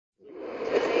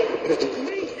Get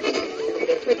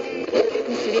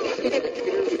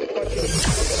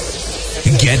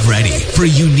ready for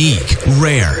unique,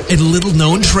 rare, and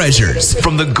little-known treasures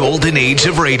from the golden age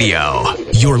of radio.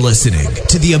 You're listening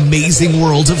to The Amazing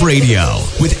World of Radio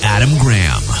with Adam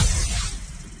Graham.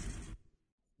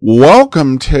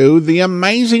 Welcome to The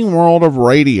Amazing World of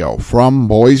Radio from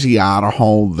Boise,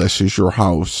 Idaho. This is your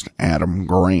host, Adam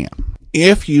Graham.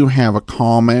 If you have a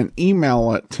comment,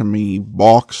 email it to me,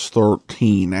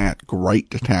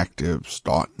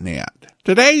 box13@greatdetectives.net.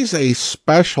 Today's a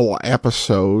special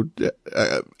episode,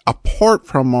 apart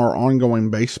from our ongoing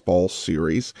baseball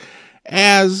series,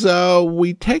 as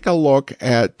we take a look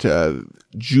at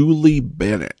Julie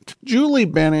Bennett. Julie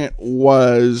Bennett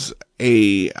was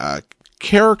a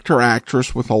character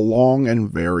actress with a long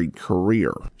and varied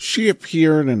career. She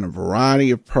appeared in a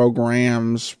variety of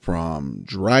programs, from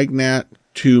Dragnet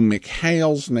to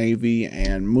McHale's Navy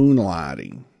and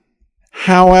Moonlighting.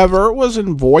 However, it was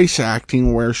in voice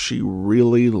acting where she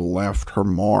really left her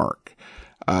mark.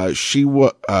 She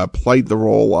played the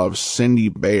role of Cindy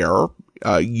Bear,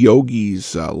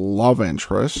 Yogi's love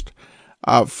interest,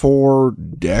 for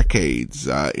decades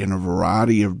in a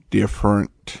variety of different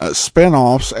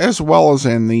spin-offs, as well as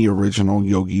in the original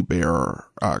Yogi Bear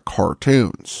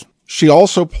cartoons. She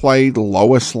also played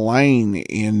Lois Lane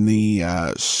in the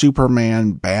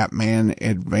Superman-Batman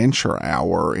Adventure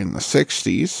Hour in the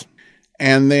 60s.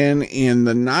 And then in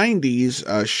the 90s,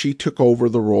 she took over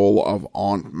the role of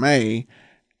Aunt May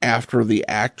after the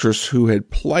actress who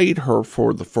had played her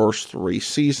for the first 3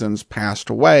 seasons passed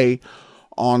away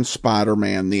on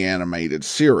Spider-Man the Animated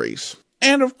Series.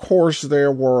 And of course,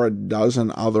 there were a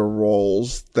dozen other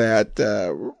roles that,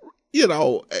 to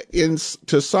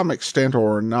some extent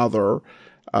or another,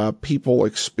 people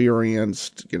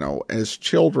experienced, as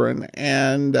children,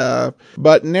 and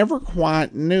but never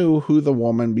quite knew who the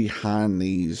woman behind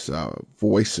these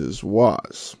voices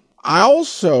was. I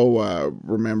also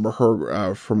remember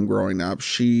her from growing up.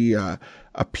 She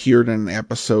appeared in an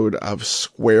episode of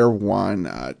Square One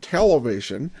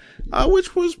television,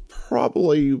 which was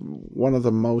probably one of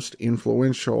the most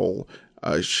influential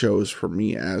shows for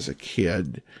me as a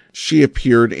kid. She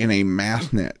appeared in a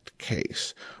MathNet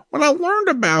case. When I learned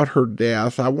about her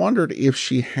death, I wondered if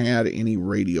she had any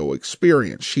radio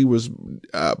experience. She was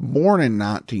born in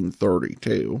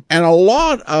 1932, and a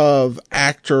lot of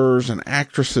actors and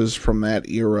actresses from that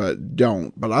era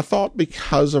don't, but I thought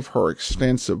because of her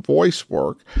extensive voice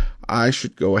work, I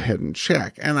should go ahead and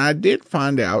check. And I did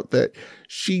find out that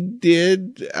she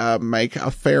did make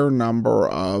a fair number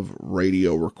of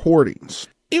radio recordings.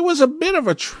 It was a bit of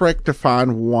a trick to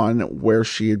find one where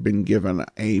she had been given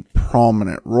a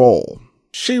prominent role.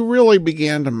 She really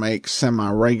began to make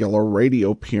semi-regular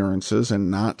radio appearances in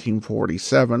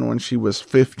 1947 when she was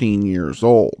 15 years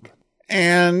old,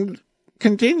 and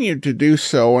continued to do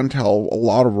so until a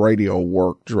lot of radio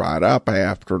work dried up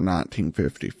after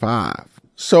 1955.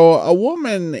 So a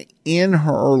woman in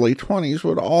her early 20s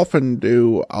would often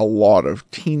do a lot of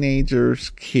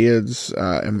teenagers, kids,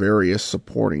 and various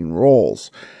supporting roles.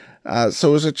 So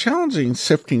it was a challenging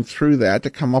sifting through that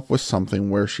to come up with something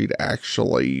where she'd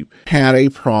actually had a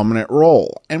prominent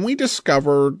role. And we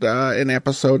discovered an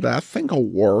episode that I think will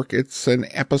work. It's an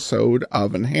episode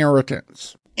of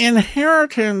Inheritance.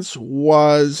 Inheritance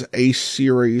was a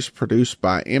series produced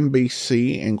by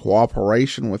NBC in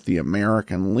cooperation with the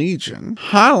American Legion,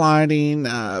 highlighting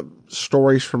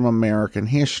stories from American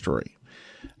history.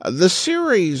 The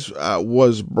series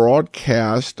was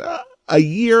broadcast a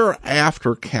year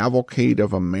after Cavalcade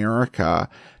of America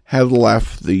had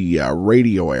left the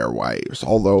radio airwaves,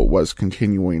 although it was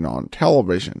continuing on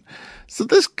television. So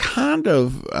this kind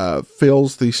of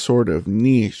fills the sort of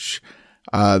niche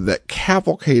that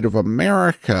Cavalcade of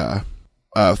America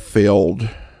filled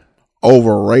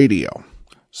over radio.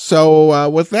 So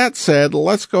with that said,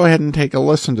 let's go ahead and take a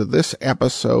listen to this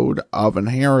episode of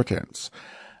Inheritance.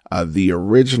 The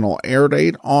original air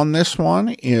date on this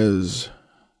one is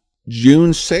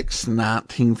June 6,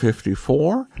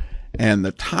 1954, and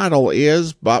the title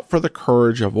is But for the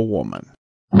Courage of a Woman.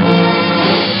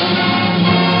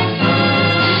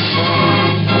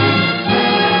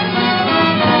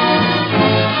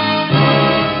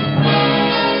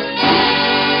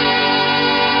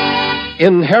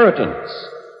 Inheritance.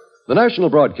 The National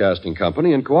Broadcasting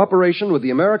Company, in cooperation with the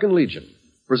American Legion,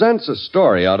 presents a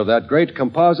story out of that great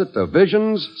composite of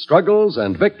visions, struggles,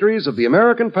 and victories of the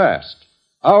American past.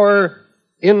 Our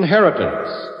Inheritance.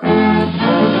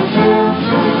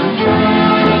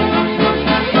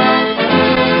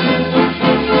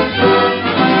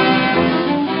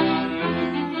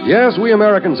 Yes, we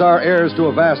Americans are heirs to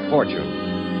a vast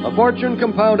fortune. A fortune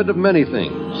compounded of many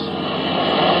things.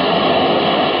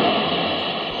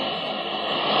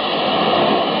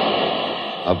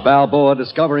 of Balboa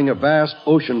discovering a vast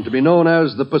ocean to be known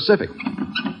as the Pacific.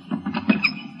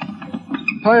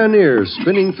 Pioneers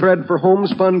spinning thread for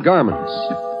homespun garments.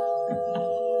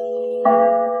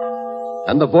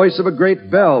 And the voice of a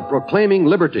great bell proclaiming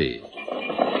liberty.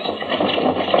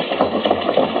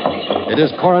 It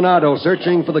is Coronado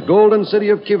searching for the golden city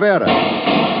of Quivira.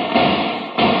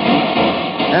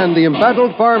 And the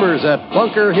embattled farmers at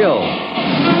Bunker Hill.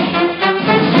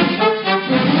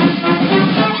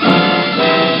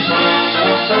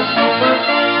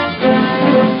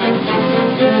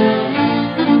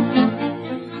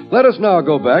 Let us now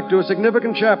go back to a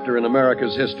significant chapter in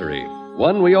America's history,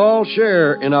 one we all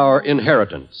share in our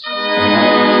inheritance.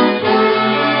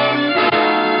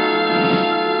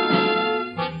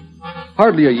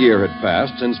 Hardly a year had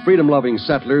passed since freedom-loving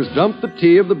settlers dumped the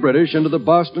tea of the British into the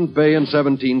Boston Bay in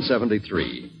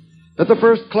 1773, that the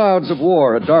first clouds of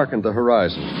war had darkened the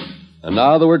horizon, and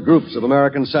now there were groups of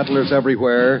American settlers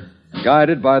everywhere,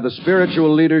 guided by the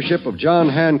spiritual leadership of John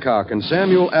Hancock and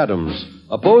Samuel Adams,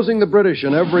 opposing the British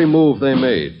in every move they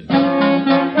made.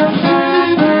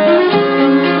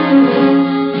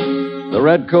 The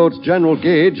Redcoats' General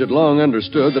Gage had long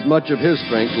understood that much of his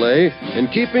strength lay in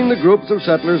keeping the groups of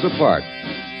settlers apart,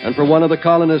 and for one of the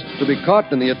colonists to be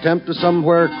caught in the attempt to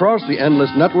somewhere cross the endless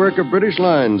network of British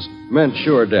lines meant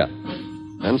sure death.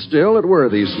 And still it were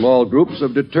these small groups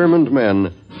of determined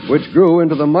men which grew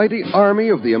into the mighty army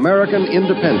of the American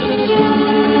independence.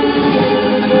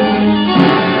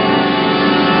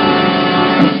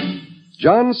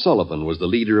 John Sullivan was the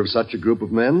leader of such a group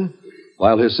of men,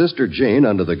 while his sister Jane,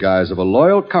 under the guise of a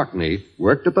loyal Cockney,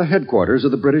 worked at the headquarters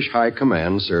of the British High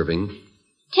Command, serving.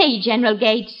 Tea, General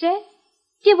Gage, sir.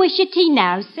 Do you wish your tea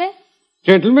now, sir?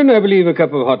 Gentlemen, I believe a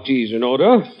cup of hot tea is in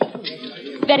order.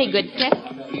 Very good, sir.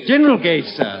 General Gage,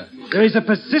 sir, there is a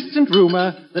persistent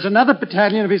rumor that another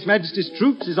battalion of His Majesty's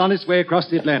troops is on its way across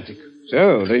the Atlantic.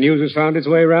 So, the news has found its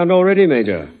way around already,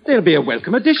 Major. They'll be a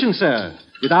welcome addition, sir.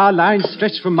 With our lines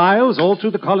stretched for miles all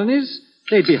through the colonies,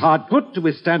 they'd be hard put to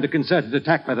withstand a concerted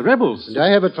attack by the rebels. And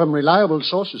I have it from reliable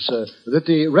sources, sir, that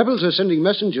the rebels are sending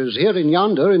messengers here and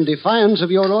yonder in defiance of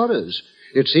your orders.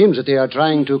 It seems that they are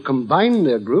trying to combine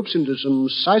their groups into some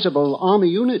sizable army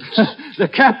units. The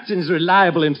captain's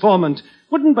reliable informant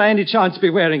wouldn't by any chance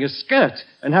be wearing a skirt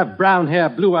and have brown hair,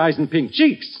 blue eyes, and pink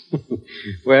cheeks.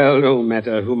 Well, no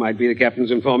matter who might be the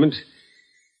captain's informant,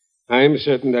 I'm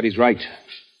certain that he's right.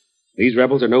 These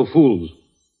rebels are no fools.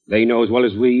 They know as well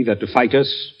as we that to fight us,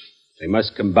 they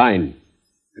must combine.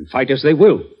 And fight us they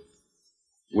will.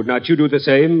 Would not you do the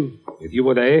same if you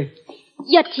were they?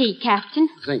 Your tea, Captain.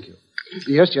 Thank you.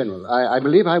 Yes, General, I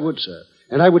believe I would, sir.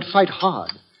 And I would fight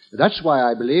hard. That's why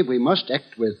I believe we must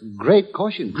act with great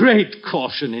caution. Great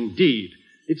caution, indeed.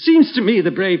 It seems to me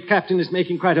the brave captain is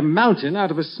making quite a mountain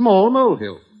out of a small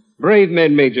molehill. Brave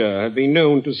men, Major, have been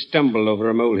known to stumble over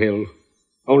a molehill,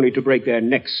 only to break their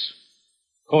necks.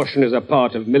 Caution is a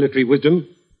part of military wisdom,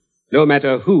 no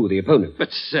matter who the opponent.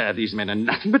 But, sir, these men are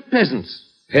nothing but peasants.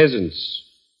 Peasants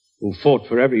who fought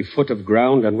for every foot of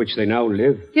ground on which they now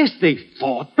live. Yes, they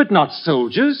fought, but not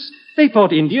soldiers. They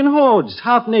fought Indian hordes,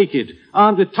 half naked,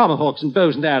 armed with tomahawks and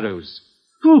bows and arrows.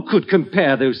 Who could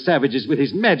compare those savages with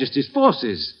His Majesty's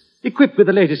forces, equipped with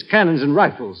the latest cannons and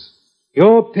rifles?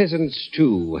 Your peasants,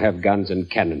 too, have guns and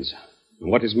cannons. And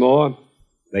what is more,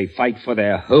 they fight for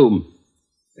their home,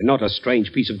 and not a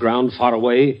strange piece of ground far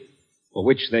away, for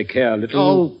which they care little.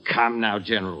 Oh, come now,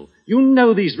 General. You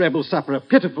know these rebels suffer a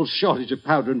pitiful shortage of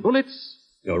powder and bullets.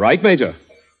 You're right, Major.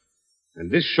 And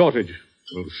this shortage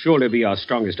will surely be our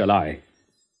strongest ally.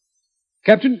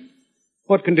 Captain,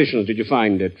 what conditions did you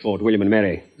find at Fort William and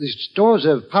Mary? The stores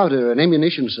of powder and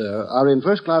ammunition, sir, are in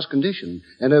first-class condition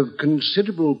and of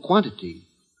considerable quantity.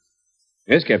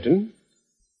 Yes, Captain.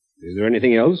 Is there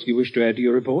anything else you wish to add to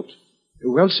your report?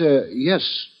 Well, sir,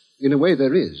 yes. In a way,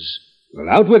 there is. Well,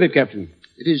 out with it, Captain.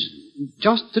 It is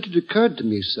just that it occurred to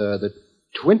me, sir, that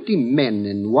 20 men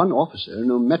and one officer,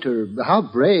 no matter how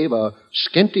brave, are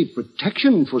scanty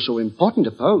protection for so important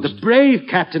a post. The brave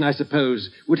captain, I suppose,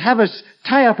 would have us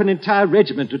tie up an entire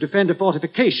regiment to defend a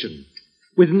fortification,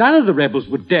 with none of the rebels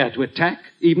would dare to attack,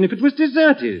 even if it was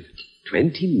deserted.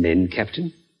 20 men,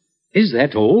 Captain? Is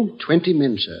that all? 20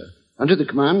 men, sir, under the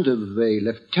command of a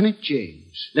Lieutenant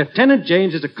James. Lieutenant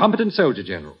James is a competent soldier,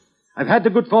 General. I've had the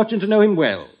good fortune to know him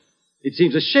well. It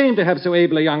seems a shame to have so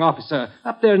able a young officer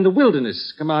up there in the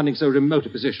wilderness commanding so remote a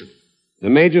position. The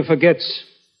Major forgets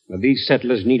that these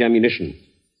settlers need ammunition.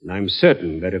 And I'm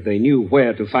certain that if they knew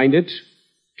where to find it,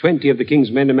 20 of the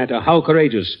King's men, no matter how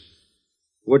courageous,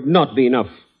 would not be enough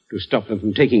to stop them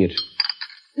from taking it.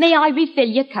 May I refill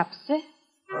your cup, sir?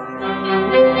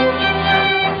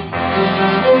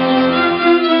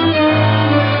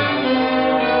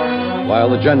 While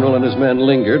the general and his men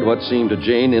lingered what seemed to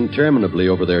Jane interminably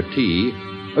over their tea,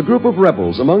 a group of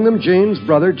rebels, among them Jane's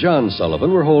brother John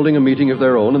Sullivan, were holding a meeting of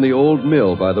their own in the old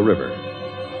mill by the river.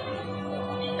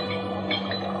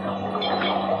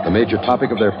 The major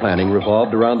topic of their planning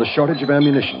revolved around the shortage of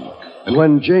ammunition, and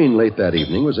when Jane late that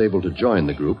evening was able to join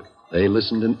the group, they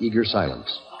listened in eager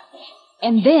silence.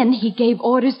 And then he gave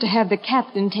orders to have the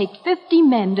captain take 50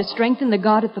 men to strengthen the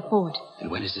guard at the fort.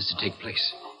 And when is this to take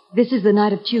place? This is the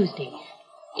night of Tuesday.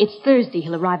 It's Thursday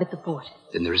he'll arrive at the fort.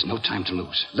 Then there is no time to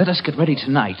lose. Let us get ready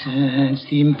tonight. It's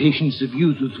the impatience of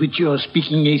youth with which you're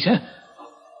speaking, Asa.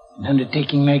 An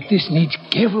undertaking like this needs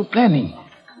careful planning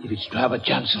if it's to have a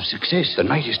chance of success. The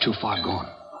night is too far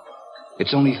gone.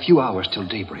 It's only a few hours till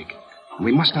daybreak. And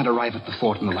we must not arrive at the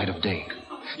fort in the light of day.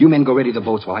 You men go ready the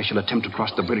boats while I shall attempt to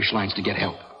cross the British lines to get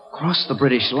help. Cross the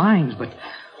British lines, but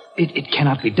it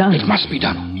cannot be done. It must be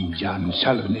done. John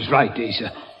Sullivan is right,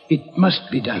 Asa. It must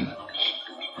be done.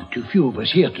 And too few of us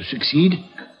here to succeed.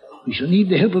 We shall need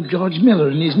the help of George Miller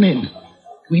and his men.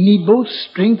 We need both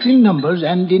strength in numbers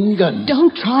and in guns.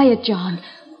 Don't try it, John.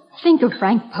 Think of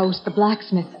Frank Post, the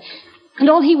blacksmith. And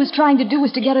all he was trying to do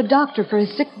was to get a doctor for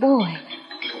his sick boy.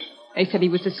 They said he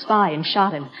was a spy and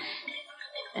shot him.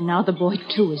 And now the boy,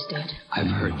 too, is dead.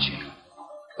 I've heard, Jane.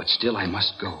 But still I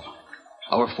must go.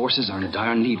 Our forces are in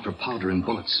dire need for powder and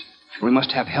bullets. We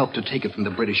must have help to take it from the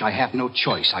British. I have no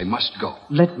choice. I must go.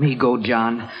 Let me go,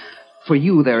 John. For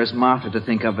you, there is Martha to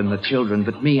think of and the children,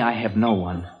 but me, I have no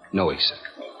one. No, Asa.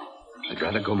 I'd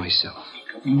rather go myself.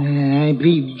 I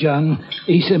believe, John,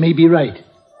 Asa may be right.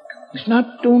 It's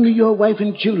not only your wife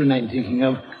and children I'm thinking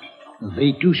of.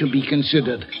 They, too, shall be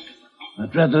considered.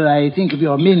 But rather, I think of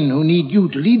your men who need you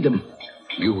to lead them.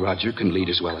 You, Roger, can lead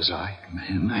as well as I.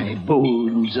 My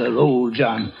bones are old,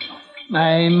 John.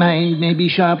 My mind may be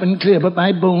sharp and clear, but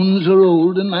my bones are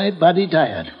old and my body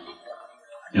tired.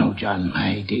 No, John,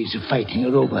 my days of fighting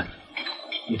are over.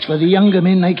 It's for the younger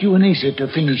men like you and Asa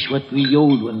to finish what we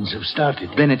old ones have started.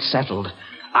 Then it's settled.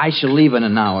 I shall leave in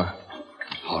an hour.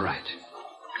 All right.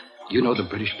 You know the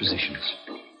British positions.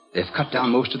 They've cut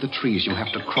down most of the trees. You'll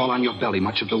have to crawl on your belly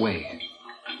much of the way.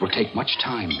 It will take much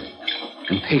time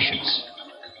and patience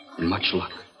and much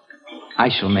luck. I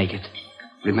shall make it.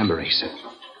 Remember, Asa,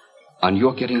 on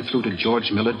your getting through to George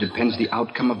Miller depends the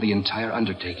outcome of the entire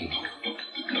undertaking.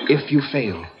 If you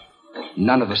fail,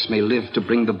 none of us may live to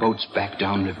bring the boats back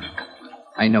downriver.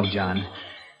 I know, John.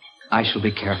 I shall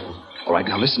be careful. All right,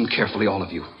 now listen carefully, all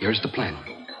of you. Here's the plan.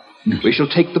 We shall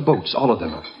take the boats, all of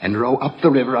them, and row up the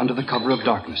river under the cover of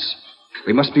darkness.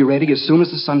 We must be ready as soon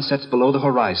as the sun sets below the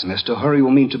horizon, as to hurry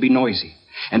will mean to be noisy.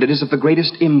 And it is of the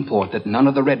greatest import that none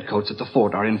of the redcoats at the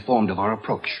fort are informed of our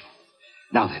approach.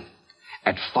 Now then,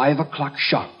 at 5 o'clock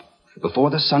sharp, before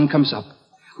the sun comes up,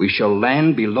 we shall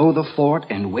land below the fort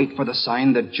and wait for the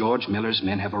sign that George Miller's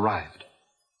men have arrived.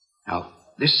 Now,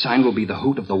 this sign will be the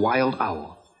hoot of the wild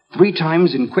owl, 3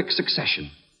 times in quick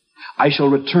succession. I shall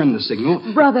return the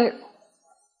signal. Brother,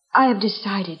 I have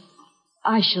decided.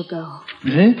 I shall go.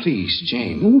 Please,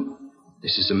 Jane.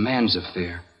 This is a man's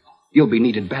affair. You'll be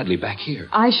needed badly back here.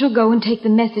 I shall go and take the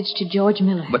message to George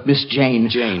Miller. But Miss Jane...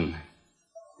 Jane,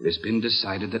 it has been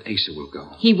decided that Asa will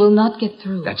go. He will not get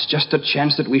through. That's just a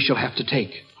chance that we shall have to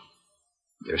take.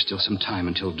 There's still some time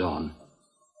until dawn.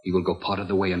 He will go part of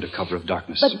the way under cover of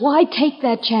darkness. But why take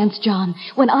that chance, John,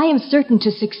 when I am certain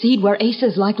to succeed where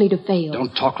Asa's likely to fail?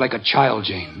 Don't talk like a child,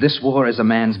 Jane. This war is a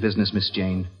man's business, Miss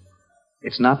Jane.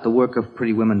 It's not the work of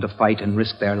pretty women to fight and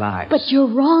risk their lives. But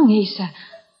you're wrong, Asa.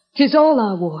 'Tis all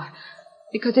our war.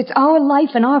 Because it's our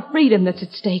life and our freedom that's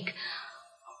at stake.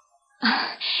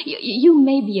 You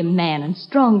may be a man and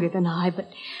stronger than I,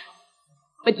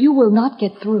 but you will not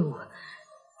get through.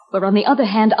 Where, on the other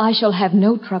hand, I shall have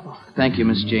no trouble. Thank you,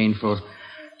 Miss Jane, for...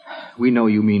 We know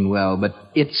you mean well, but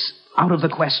it's out of the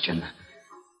question.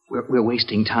 We're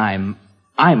wasting time.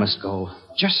 I must go.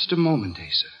 Just a moment,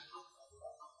 Asa.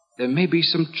 There may be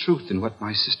some truth in what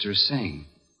my sister is saying.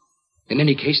 In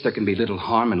any case, there can be little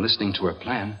harm in listening to her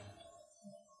plan.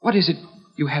 What is it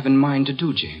you have in mind to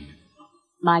do, Jane?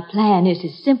 My plan is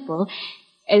as simple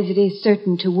as it is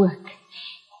certain to work.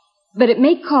 But it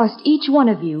may cost each one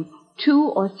of you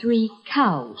 2 or 3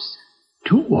 cows.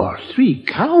 2 or 3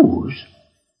 cows?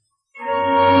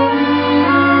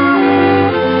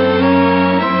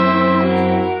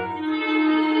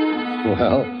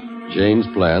 Well, Jane's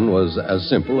plan was as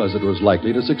simple as it was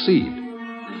likely to succeed.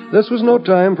 This was no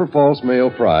time for false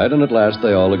male pride, and at last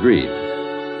they all agreed.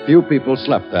 Few people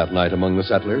slept that night among the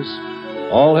settlers.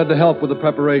 All had to help with the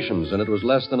preparations, and it was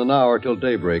less than an hour till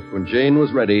daybreak when Jane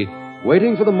was ready,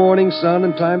 waiting for the morning sun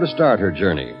and time to start her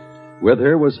journey. With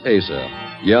her was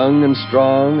Asa, young and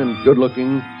strong and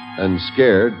good-looking, and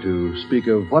scared to speak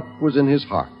of what was in his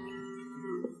heart.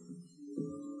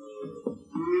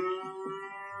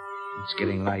 It's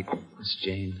getting light, Miss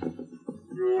Jane.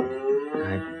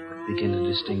 I begin to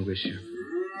distinguish your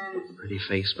pretty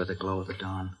face by the glow of the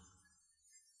dawn.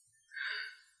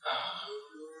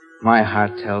 My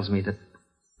heart tells me that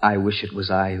I wish it was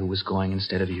I who was going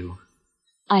instead of you.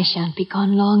 I shan't be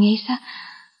gone long, Asa.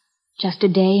 Just a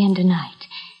day and a night.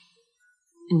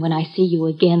 And when I see you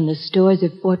again, the stores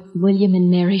of Fort William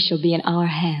and Mary shall be in our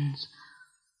hands.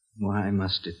 Why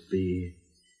must it be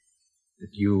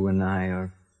that you and I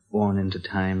are born into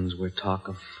times where talk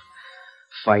of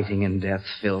fighting and death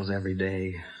fills every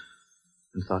day,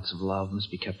 and thoughts of love must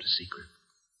be kept a secret?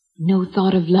 No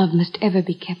thought of love must ever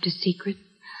be kept a secret.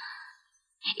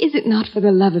 Is it not for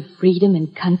the love of freedom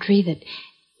and country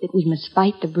that we must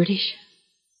fight the British?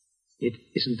 It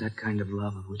isn't that kind of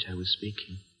love of which I was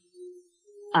speaking.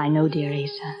 I know, dear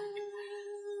Asa.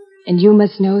 And you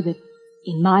must know that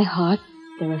in my heart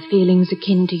there are feelings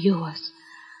akin to yours.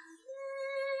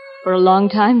 For a long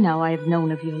time now I have known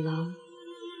of your love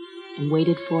and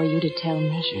waited for you to tell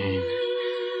me. Jane,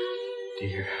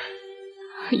 dear.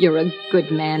 You're a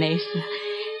good man, Asa.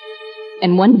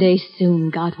 And one day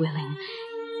soon, God willing,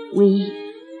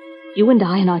 you and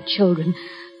I and our children,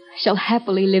 shall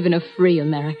happily live in a free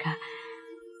America.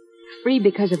 Free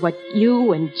because of what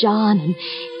you and John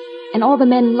and all the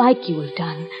men like you have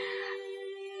done.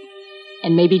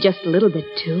 And maybe just a little bit,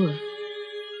 too,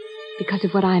 because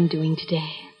of what I'm doing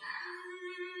today.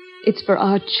 It's for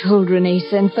our children,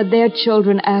 Asa, and for their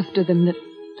children after them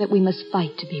that we must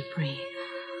fight to be free.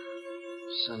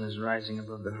 The sun is rising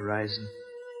above the horizon.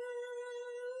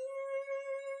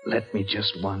 Let me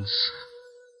just once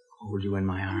hold you in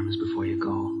my arms before you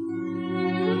go.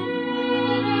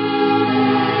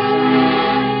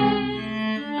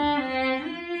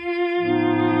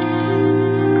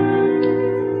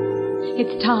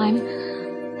 It's time.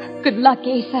 Good luck,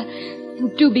 Asa.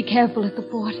 And do be careful at the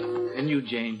fort. And you,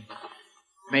 Jane.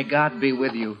 May God be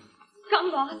with you.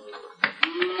 Come, Lord.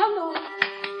 Come, Lord.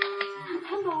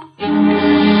 Come, Lord.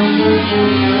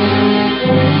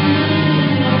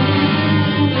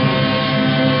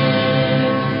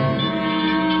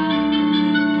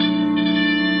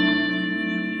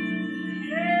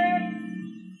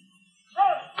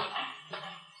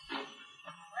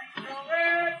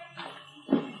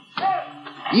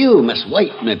 You must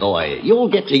wait, my boy. You'll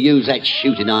get to use that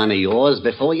shooting iron of yours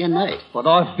before you know it. But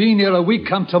I've been here a week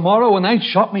come tomorrow and ain't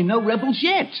shot me no rebels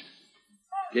yet.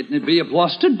 Getting to be a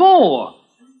blasted bore.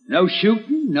 No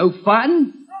shooting, no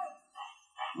fighting.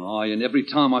 Aye, and every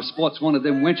time I spots one of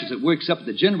them wenches that works up at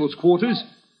the general's quarters,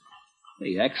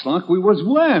 they acts like we was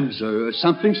worms or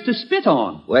somethings to spit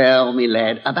on. Well, me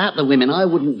lad, about the women I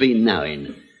wouldn't be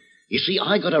knowing. You see,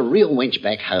 I got a real wench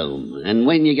back home, and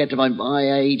when you get to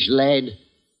my age, lad,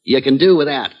 you can do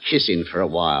without kissing for a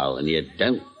while, and you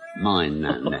don't mind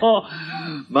none. Oh,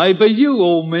 maybe you,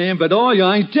 old man, but I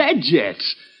ain't dead yet.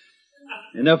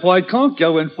 And if I can't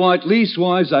go and fight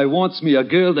leastwise, I wants me a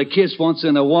girl to kiss once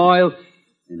in a while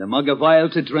and a mug of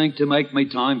ale to drink to make me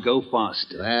time go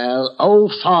faster. Well,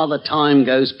 old Father Time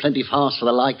goes plenty fast for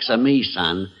the likes of me,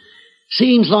 son.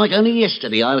 Seems like only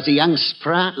yesterday I was a young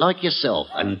sprout like yourself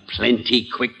and plenty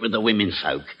quick with the women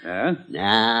folk. Huh?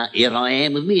 Now, here I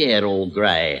am with me hair all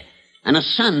grey and a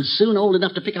son soon old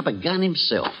enough to pick up a gun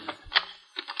himself.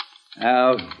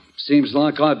 Seems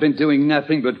like I've been doing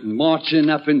nothing but marching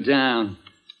up and down.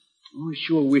 I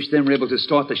sure wish them rebels would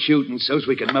start the shooting so's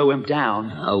we could mow 'em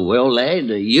down. Oh, well, lad,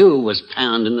 you was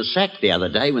pounding the sack the other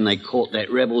day when they caught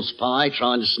that rebel spy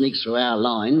trying to sneak through our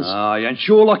lines. Aye, and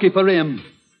sure lucky for him.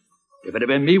 If it had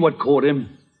been me what caught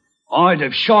him, I'd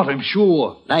have shot him,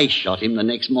 sure. They shot him the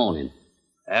next morning.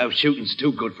 Our shooting's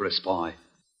too good for a spy.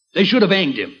 They should have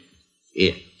hanged him.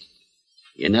 Here.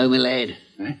 You know, my lad,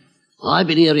 I've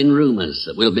been hearing rumours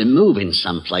that we'll be moving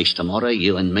someplace tomorrow,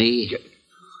 you and me.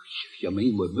 You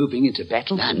mean we're moving into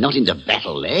battle? No, not into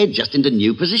battle, lad, just into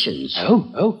new positions.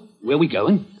 Oh, where are we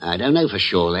going? I don't know for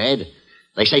sure, lad.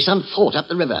 They say some fort up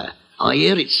the river. I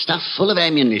hear it's stuffed full of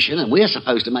ammunition, and we're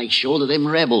supposed to make sure that them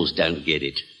rebels don't get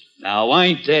it. Now,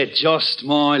 ain't that just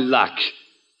my luck?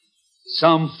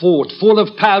 Some fort full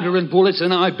of powder and bullets,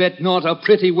 and I bet not a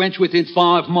pretty wench within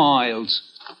 5 miles.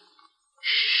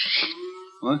 Shh.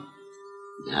 What?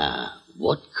 Now,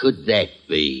 what could that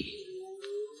be?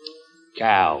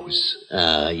 Cows.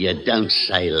 You don't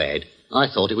say, lad. I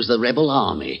thought it was the rebel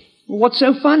army. What's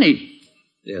so funny?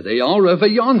 There they are over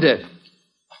yonder.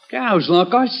 Cows,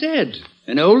 like I said.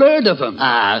 An whole herd of them.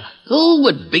 Who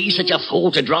would be such a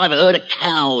fool to drive a herd of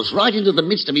cows right into the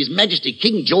midst of His Majesty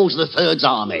King George III's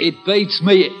army? It beats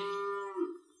me.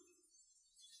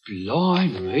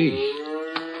 Blimey.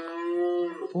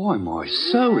 Why, my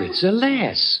soul, it's a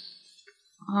lass.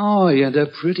 Oh, and a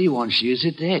pretty one she is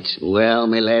at that. Well,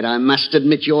 my lad, I must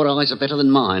admit your eyes are better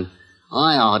than mine.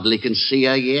 I hardly can see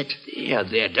her yet.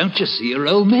 There, don't you see her,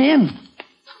 old man?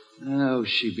 Oh,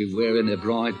 she'd be wearing a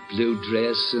bright blue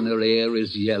dress and her hair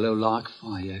is yellow like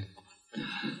fire.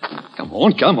 Come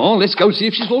on, let's go see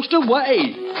if she's lost her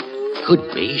way.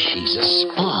 Could be she's a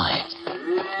spy.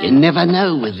 You never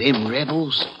know with them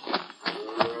rebels.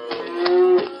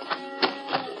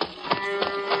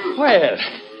 Well,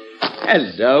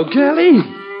 hello, girlie.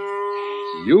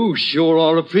 You sure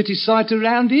are a pretty sight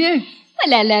around here.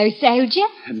 Well, hello, soldier.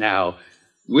 Now,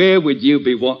 where would you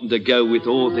be wanting to go with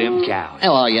all them cows?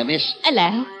 How are you, miss?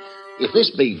 Hello. If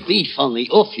this be beef on the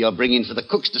hoof you're bringing for the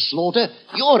cooks to slaughter,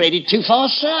 you're headed too far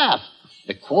south.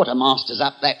 The quartermaster's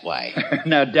up that way.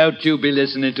 Now, don't you be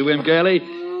listening to him, girlie.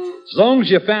 As long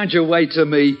as you found your way to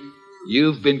me,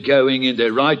 you've been going in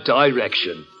the right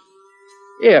direction.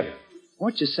 Here, why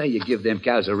don't you say you give them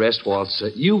cows a rest whilst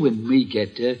you and me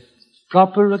get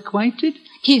proper acquainted?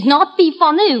 'Tis not beef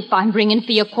on hoof I'm bringing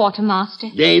for your quartermaster.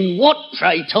 Then what,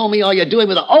 pray tell me, are you doing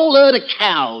with a whole herd of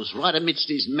cows right amidst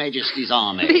His Majesty's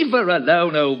army? Leave her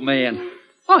alone, old man.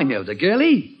 I know the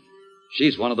girlie.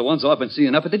 She's one of the ones I've been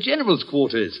seeing up at the General's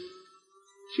quarters.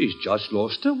 She's just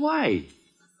lost her way.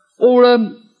 Or,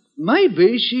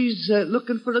 maybe she's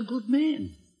looking for a good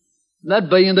man. That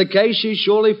being the case, she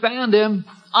surely found him.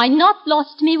 I not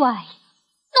lost me way.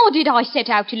 Nor did I set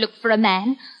out to look for a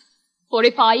man. For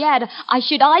if I had, I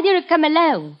should either have come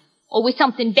alone, or with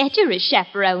something better as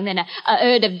chaperone than a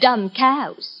herd of dumb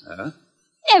cows. Huh?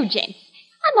 No, gents.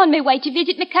 I'm on my way to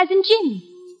visit my cousin Jim,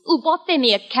 who bought them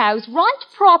here cows right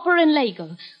proper and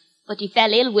legal. But he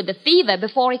fell ill with the fever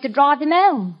before he could drive them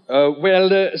home.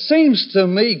 Seems to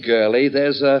me, girlie,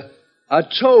 there's a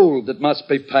toll that must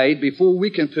be paid before we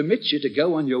can permit you to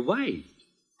go on your way.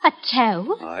 A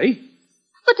toll? Aye.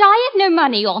 But I have no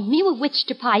money on me with which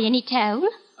to pay any toll.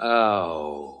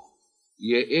 Oh.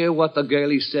 You hear what the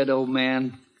girlie said, old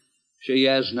man? She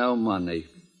has no money.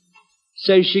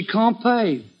 Says she can't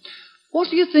pay. What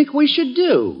do you think we should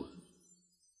do?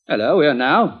 Hello, here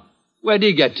now. Where'd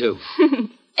he get to?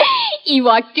 He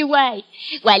walked away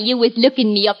while you was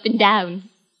looking me up and down.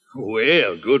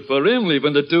 Well, good for him,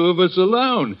 leaving the two of us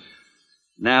alone.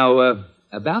 Now,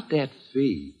 about that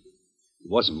fee. It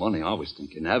wasn't money I was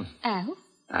thinking of. Oh?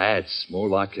 It's more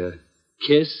like a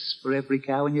kiss for every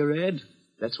cow in your head.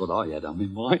 That's what I had on my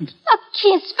mind. A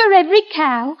kiss for every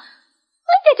cow?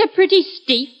 Ain't that a pretty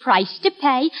steep price to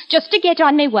pay just to get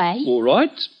on my way? All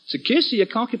right. It's a kiss or you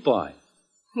concubine.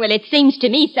 Well, it seems to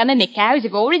me some of my cows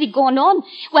have already gone on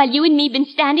while you and me been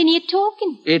standing here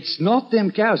talking. It's not them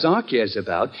cows I cares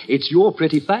about. It's your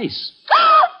pretty face.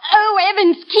 Oh,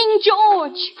 heavens, King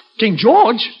George. King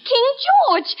George? King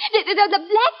George. The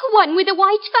black one with the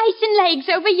white face and legs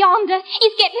over yonder.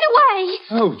 He's getting away.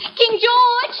 Oh. King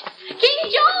George. King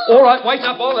George. All right, wait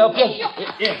up. I'll help you.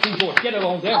 Yeah, King George, get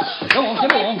along there. Go on,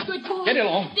 get along. Good boy. Get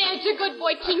along. There's a good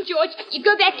boy, King George. You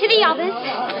go back to the others.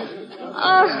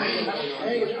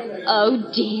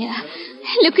 Oh, dear.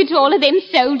 Look at all of them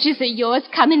soldiers of yours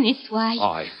coming this way.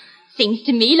 Aye. Seems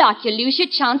to me like you lose your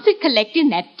chance of collecting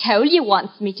that toll you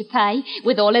wants me to pay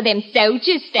with all of them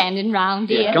soldiers standing round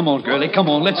here. Yeah, come on, girlie, come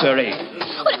on, let's hurry.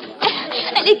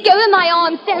 Let go of my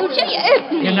arm, soldier. You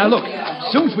hurt me. Yeah, now look,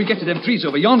 as soon as we get to them trees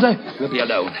over yonder, we'll be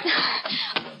alone.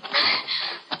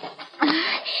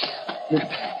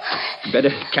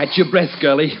 Better catch your breath,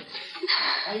 girlie.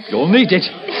 You'll need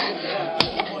it.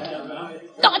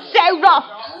 Not so rough.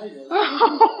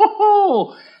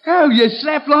 Oh, you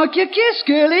slap like you kiss,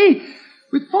 girlie.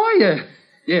 With fire.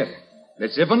 Yeah,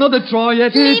 let's have another try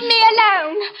at it. Leave me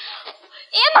alone.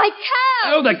 Here, my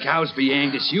cow. Oh, the cows be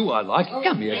hanged. It's you I like.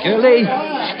 Come here, girlie.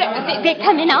 They're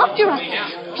coming after us.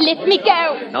 Let me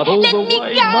go. Not all Let the me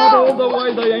way. go. Not all the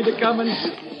way. They ain't a-coming.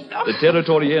 The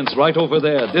territory ends right over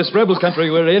there. This rebel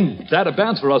country we're in, that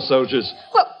abounds for us soldiers.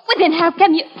 Well, then how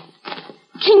come you...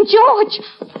 King George!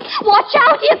 Watch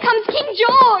out! Here comes King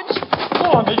George!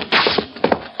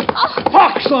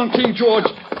 Pox on King George!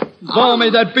 Balmy,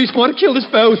 that beast might have killed us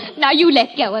both. Now you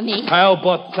let go of me. How,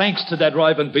 but thanks to that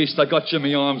raving beast, I got you in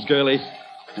my arms, girlie.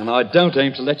 And I don't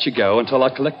aim to let you go until I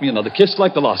collect me another kiss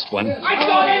like the last one. I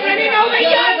got him ready over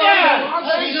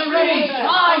yonder! She's a ready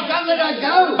spy. Don't let her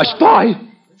go. A spy?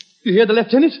 You hear the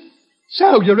lieutenant?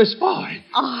 So, you're a spy.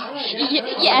 Oh,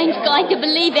 you ain't going to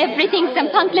believe everything some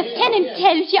punk lieutenant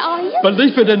tells you, are you?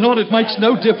 Believe it or not, it makes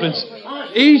no difference.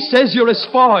 He says you're a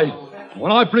spy. When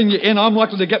I bring you in, I'm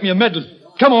likely to get me a medal.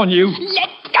 Come on, you. Let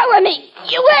go of me.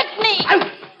 You hurt me.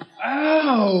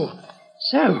 Oh.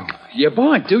 So, you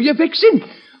bite, do you, Vixen?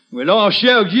 Well, I'll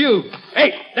show you.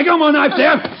 Hey, let go of my knife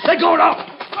there. Let go of it.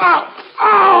 Ow!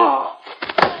 Ow!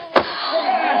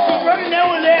 She's running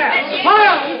over there.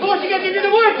 Fire before she gets into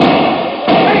the woods.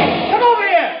 Hey, come over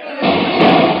here.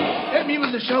 Help me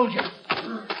with the soldier.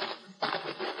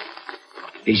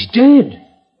 He's dead.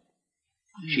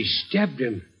 She stabbed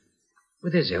him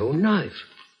with his own knife.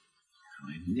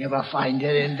 I'd never find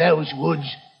her in those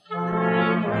woods.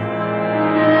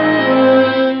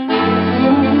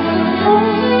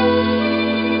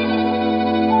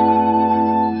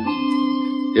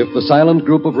 If the silent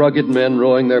group of rugged men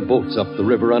rowing their boats up the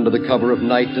river under the cover of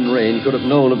night and rain could have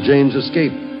known of Jane's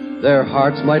escape, their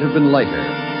hearts might have been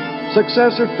lighter.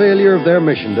 Success or failure of their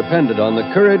mission depended on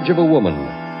the courage of a woman,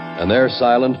 and their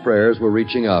silent prayers were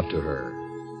reaching out to her.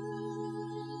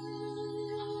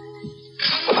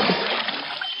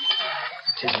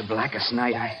 "'Tis the blackest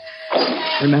night I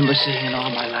remember seeing in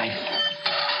all my life.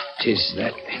 'Tis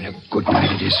that, and a good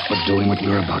night it is for doing what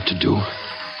we're about to do.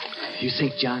 You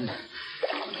think, John,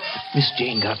 Miss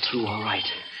Jane got through all right?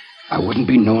 I wouldn't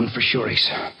be known for sure,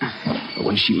 Asa. But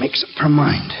when she makes up her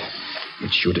mind,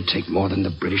 it's sure to take more than the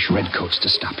British redcoats to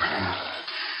stop her.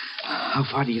 How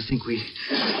far do you think we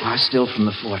are still from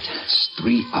the fort? It's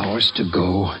 3 hours to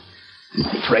go. And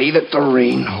pray that the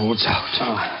rain holds out.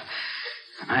 Oh,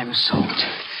 I'm soaked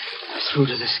through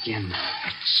to the skin.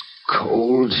 It's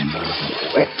cold and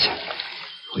wet.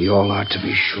 We all are, to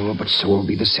be sure, but so will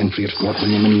be the sentry at Fort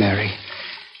William and Mary.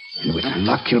 And with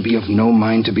luck, he'll be of no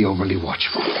mind to be overly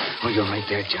watchful. Oh, you're right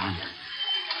there, John.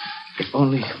 If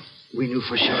only we knew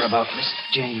for sure about Miss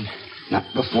Jane. Not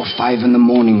before 5 in the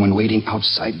morning, when waiting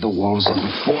outside the walls of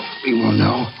the fort, we will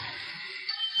know.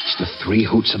 It's the 3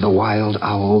 hoots of the wild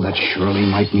owl that surely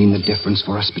might mean the difference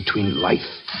for us between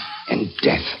life and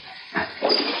death.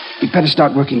 We'd better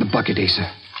start working the bucket, Asa.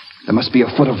 There must be a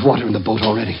foot of water in the boat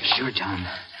already. Sure, John.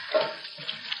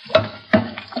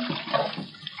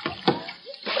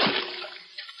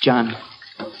 John.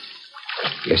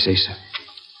 Yes, Asa?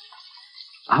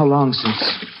 How long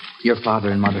since your father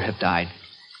and mother have died?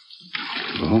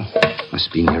 Oh,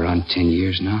 must be near around 10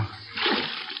 years now.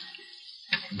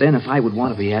 Then if I would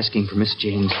want to be asking for Miss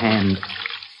Jane's hand,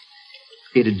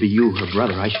 it'd be you, her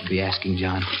brother, I should be asking,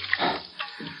 John.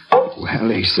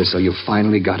 Well, Asa, so you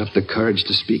finally got up the courage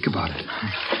to speak about it.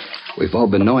 We've all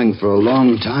been knowing for a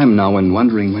long time now and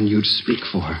wondering when you'd speak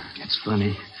for her. It's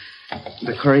funny.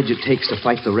 The courage it takes to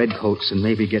fight the redcoats and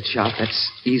maybe get shot, that's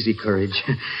easy courage.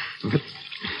 But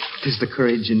it's the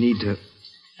courage you need to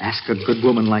ask a good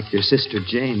woman like your sister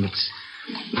Jane. It's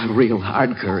a real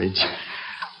hard courage.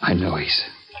 I know, Asa.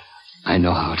 I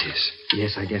know how it is.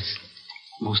 Yes, I guess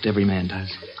most every man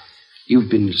does. You've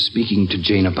been speaking to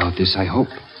Jane about this, I hope.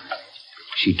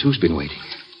 She, too's been waiting.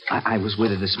 I was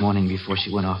with her this morning before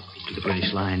she went off to the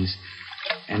British lines.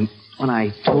 And when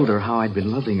I told her how I'd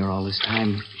been loving her all this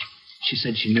time, she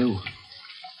said she knew.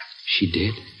 She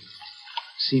did?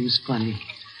 Seems funny.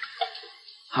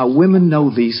 How women know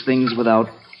these things without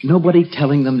nobody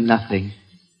telling them nothing.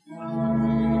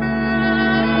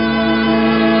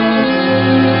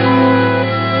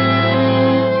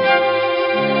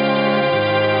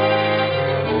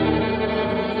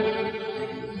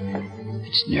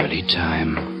 It's nearly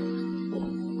time.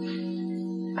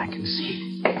 I can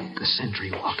see the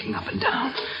sentry walking up and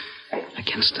down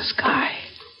against the sky.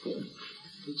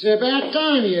 It's about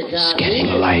time you got It's getting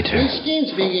lighter. My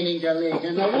skin's beginning to leak,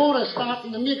 and the water's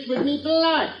starting to mix with me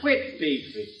blood. Quit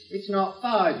beefing. It's not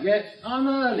 5 yet. I'm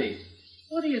early.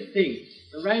 What do you think?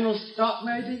 The rain will stop,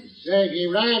 maybe? Serve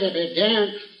you right if it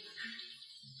don't.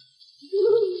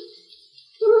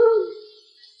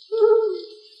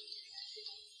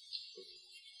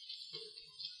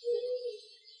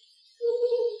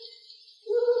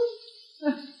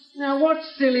 Now, what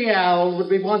silly owl would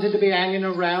be wanting to be hanging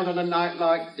around on a night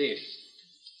like this?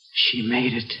 She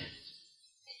made it.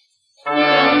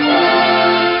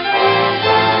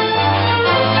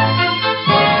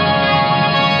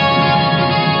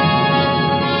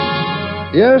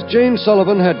 Yes, Jane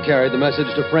Sullivan had carried the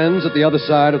message to friends at the other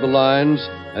side of the lines,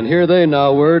 and here they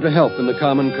now were to help in the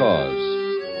common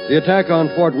cause. The attack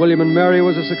on Fort William and Mary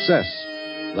was a success.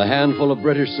 The handful of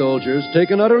British soldiers,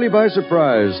 taken utterly by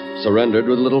surprise, surrendered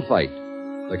with little fight.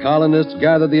 The colonists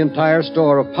gathered the entire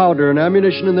store of powder and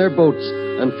ammunition in their boats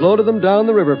and floated them down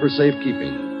the river for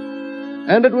safekeeping.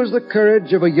 And it was the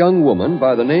courage of a young woman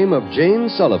by the name of Jane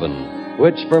Sullivan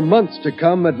which for months to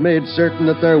come had made certain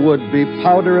that there would be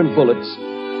powder and bullets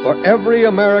for every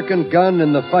American gun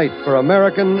in the fight for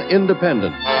American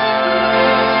independence.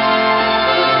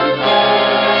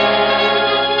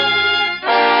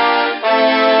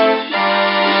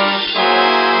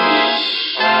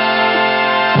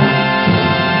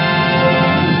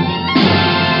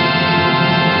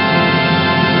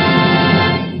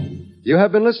 You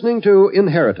have been listening to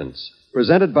Inheritance,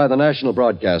 presented by the National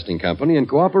Broadcasting Company in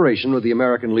cooperation with the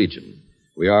American Legion.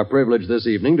 We are privileged this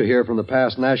evening to hear from the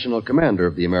past National Commander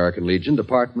of the American Legion,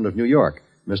 Department of New York,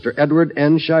 Mr. Edward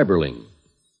N. Scheiberling.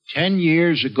 10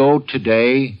 years ago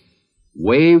today,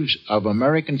 waves of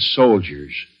American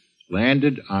soldiers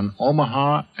landed on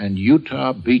Omaha and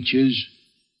Utah beaches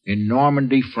in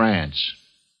Normandy, France.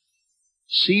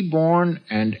 Seaborne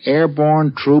and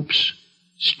airborne troops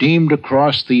steamed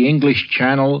across the English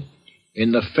Channel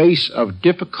in the face of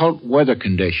difficult weather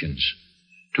conditions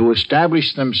to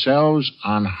establish themselves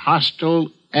on hostile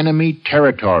enemy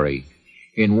territory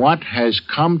in what has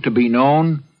come to be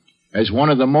known as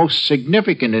one of the most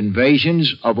significant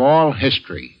invasions of all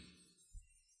history.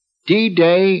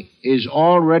 D-Day is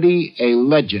already a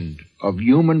legend of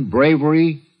human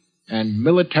bravery and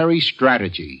military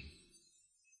strategy.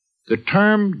 The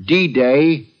term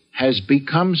D-Day has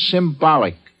become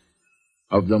symbolic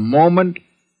of the moment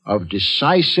of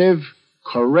decisive,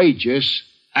 courageous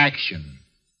action.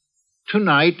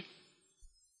 Tonight,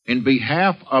 in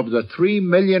behalf of the 3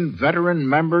 million veteran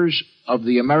members of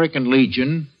the American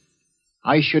Legion,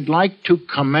 I should like to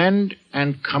commend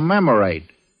and commemorate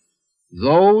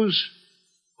those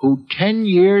who 10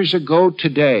 years ago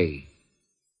today,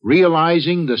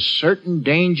 realizing the certain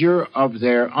danger of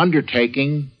their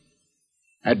undertaking,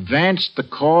 advanced the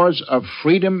cause of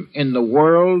freedom in the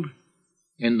world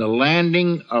in the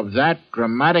landing of that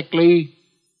dramatically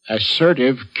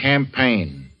assertive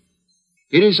campaign.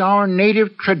 It is our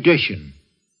native tradition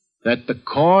that the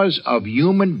cause of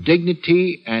human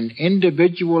dignity and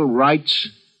individual rights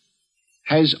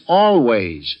has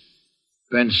always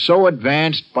been so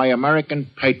advanced by American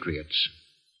patriots.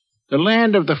 The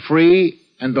land of the free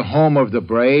and the home of the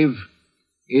brave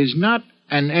is not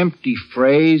an empty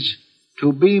phrase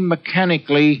to be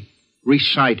mechanically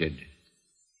recited.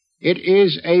 It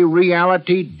is a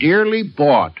reality dearly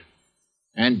bought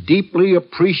and deeply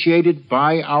appreciated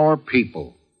by our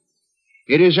people.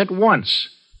 It is at once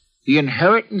the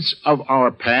inheritance of our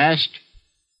past,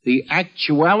 the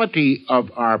actuality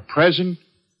of our present,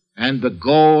 and the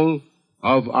goal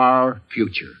of our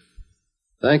future.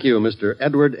 Thank you, Mr.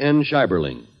 Edward N.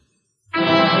 Scheiberling.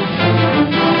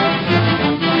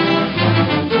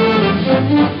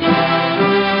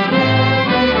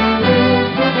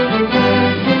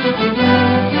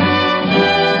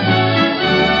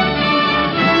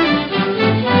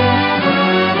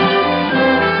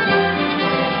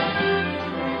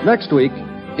 Next week,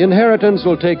 Inheritance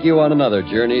will take you on another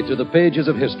journey through the pages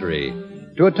of history,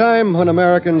 to a time when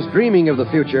Americans dreaming of the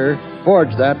future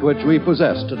forged that which we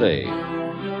possess today.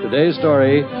 Today's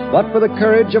story, But for the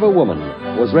Courage of a Woman,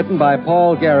 was written by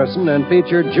Paul Garrison and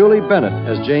featured Julie Bennett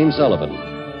as Jane Sullivan.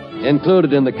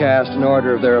 Included in the cast in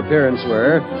order of their appearance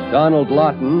were Donald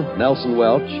Lawton, Nelson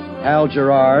Welch, Hal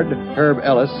Gerard, Herb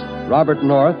Ellis, Robert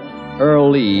North, Earl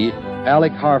Lee,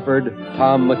 Alec Harford,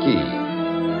 Tom McKee.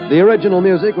 The original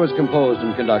music was composed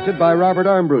and conducted by Robert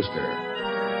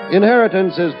Armbruster.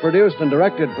 Inheritance is produced and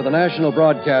directed for the National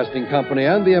Broadcasting Company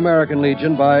and the American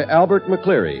Legion by Albert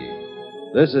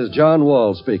McCleary. This is John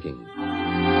Wall speaking.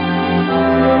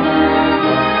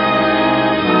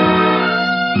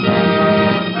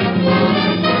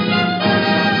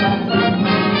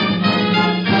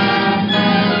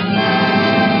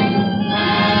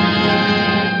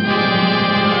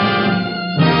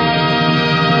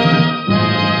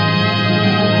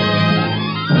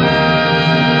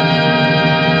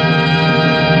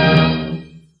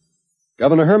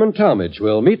 Governor Herman Talmadge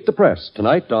will meet the press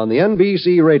tonight on the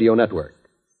NBC Radio Network.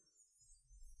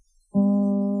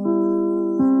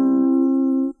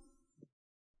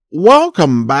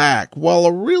 Welcome back. Well,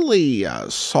 a really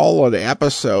solid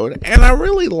episode, and I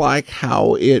really like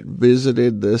how it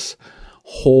visited this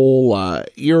whole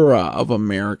era of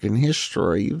American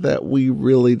history that we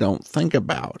really don't think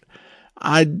about.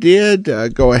 I did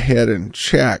go ahead and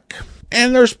check,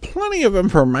 and there's plenty of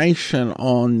information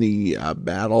on the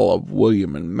Battle of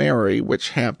William and Mary, which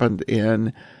happened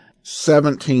in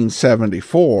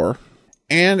 1774,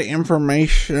 and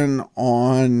information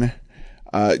on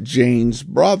Jane's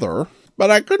brother, but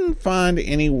I couldn't find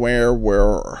anywhere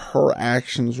where her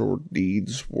actions or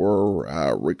deeds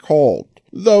were recalled.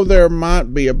 Though there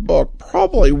might be a book,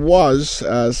 probably was,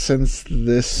 since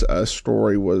this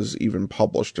story was even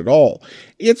published at all.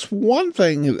 It's one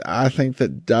thing I think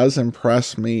that does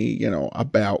impress me,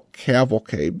 about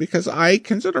Cavalcade, because I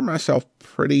consider myself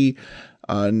pretty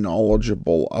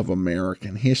knowledgeable of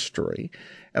American history.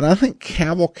 And I think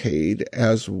Cavalcade,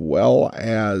 as well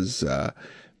as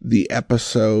the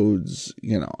episodes,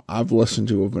 I've listened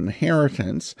to of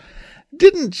Inheritance,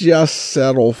 didn't just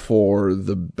settle for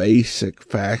the basic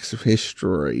facts of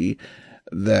history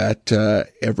that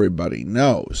everybody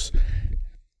knows.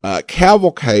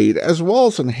 Cavalcade, as well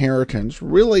as Inheritance,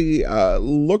 really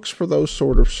looks for those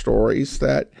sort of stories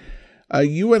that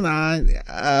you and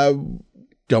I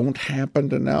don't happen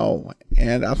to know.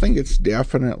 And I think it's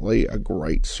definitely a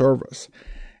great service.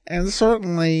 And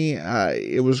certainly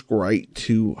it was great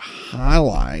to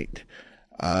highlight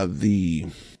the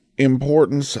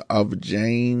importance of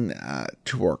Jane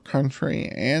to our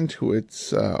country and to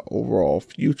its overall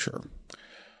future.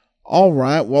 All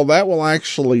right, well, that will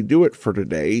actually do it for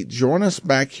today. Join us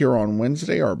back here on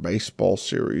Wednesday. Our baseball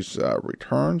series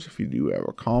returns. If you do have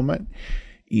a comment,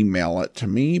 email it to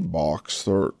me,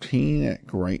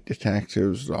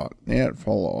 box13@greatdetectives.net.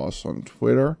 Follow us on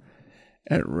Twitter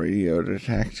 @Radio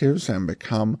Detectives and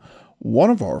become one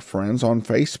of our friends on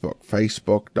Facebook,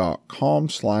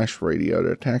 facebook.com/Radio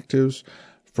Detectives.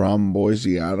 From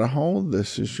Boise, Idaho,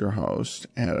 this is your host,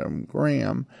 Adam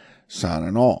Graham,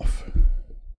 signing off.